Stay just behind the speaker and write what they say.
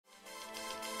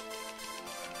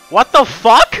What the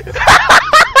fuck?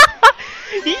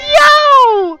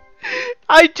 Yo!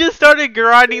 I just started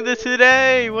grinding this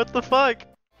today. What the fuck?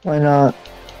 Why not?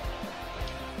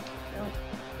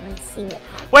 Let's see what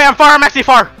happens. Wait, I'm far. I'm actually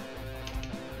far.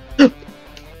 Go.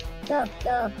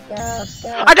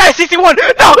 I got a 61. No!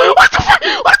 What the fuck?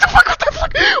 What the fuck? What the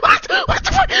fuck? What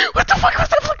the fuck? What the fuck? What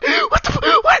the fuck? What the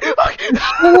fuck? What? Okay.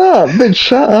 Shut up, bitch!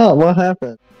 Shut up! What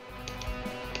happened?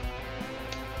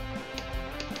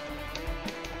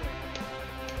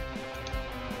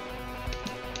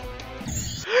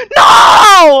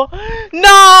 No!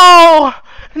 No!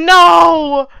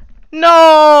 No!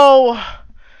 No!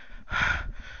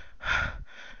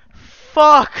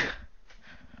 Fuck!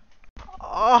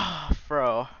 Oh,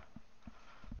 bro.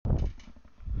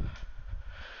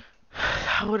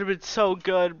 That would have been so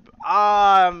good.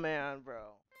 Ah, man, bro.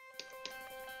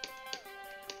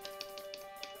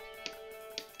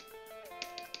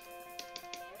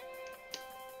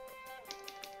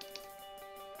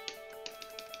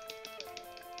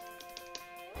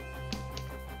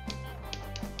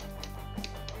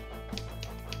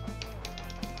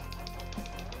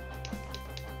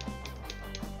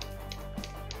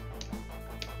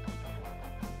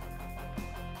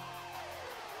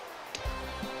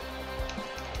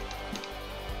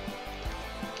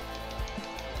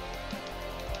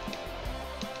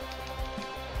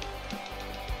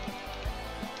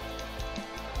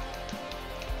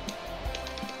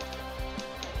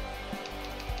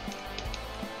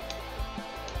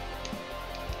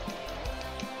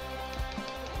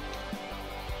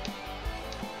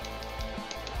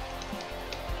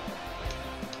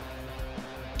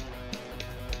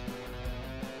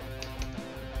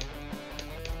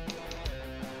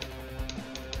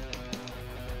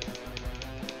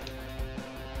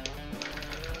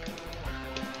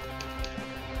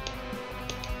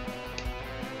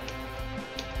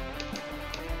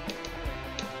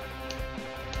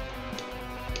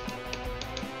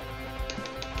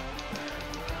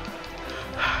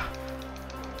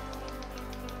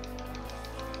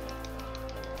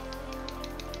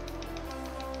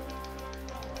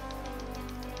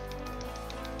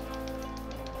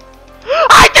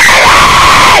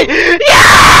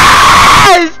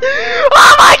 Yes!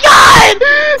 Oh my god!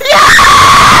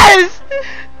 Yes!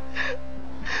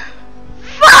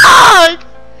 Fuck!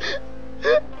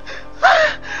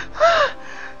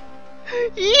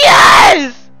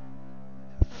 Yes!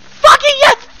 Fucking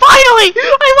yes! Finally!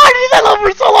 I wanted to do that level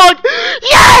for so long!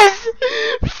 Yes!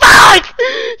 Fuck!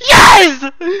 Yes!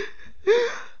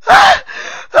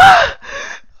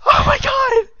 Oh my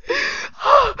god!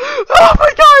 Oh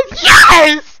my god!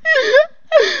 Yes!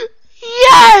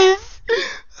 Yes!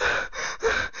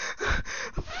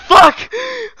 Fuck!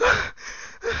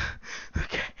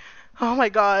 Okay. Oh my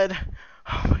god.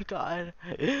 Oh my god.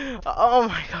 Oh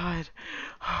my god.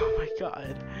 Oh my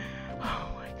god.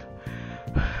 Oh my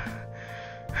god.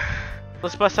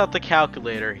 Let's bust out the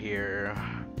calculator here.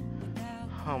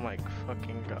 Oh my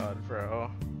fucking god,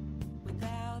 bro.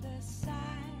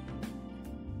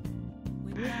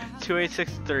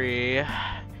 2863.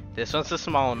 This one's a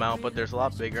small amount, but there's a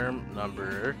lot bigger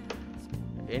number.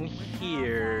 In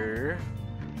here,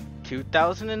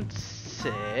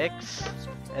 2006,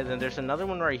 and then there's another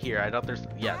one right here. I thought there's,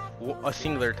 yeah, a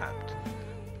singular attempt.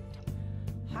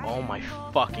 Oh my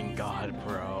fucking god,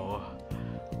 bro.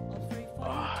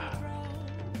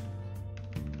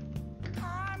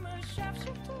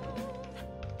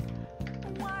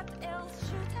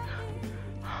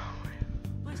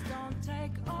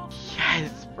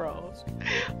 Yes, bro.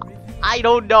 I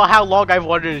don't know how long I've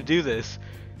wanted to do this.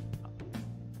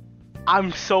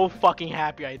 I'm so fucking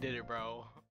happy I did it, bro.